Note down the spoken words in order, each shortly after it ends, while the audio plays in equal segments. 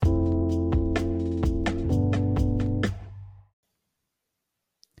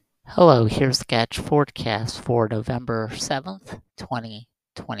Hello, here's the Sketch forecast for November 7th,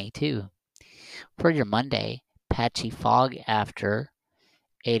 2022. For your Monday, patchy fog after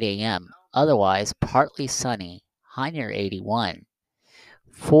 8 a.m. Otherwise, partly sunny, high near 81.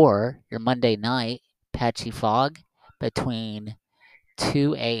 For your Monday night, patchy fog between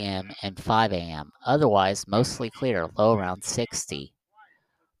 2 a.m. and 5 a.m. Otherwise, mostly clear, low around 60.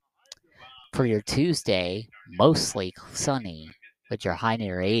 For your Tuesday, mostly sunny, with your high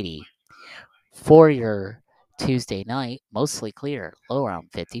near 80. For your Tuesday night, mostly clear, low around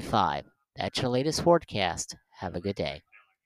 55. That's your latest forecast. Have a good day.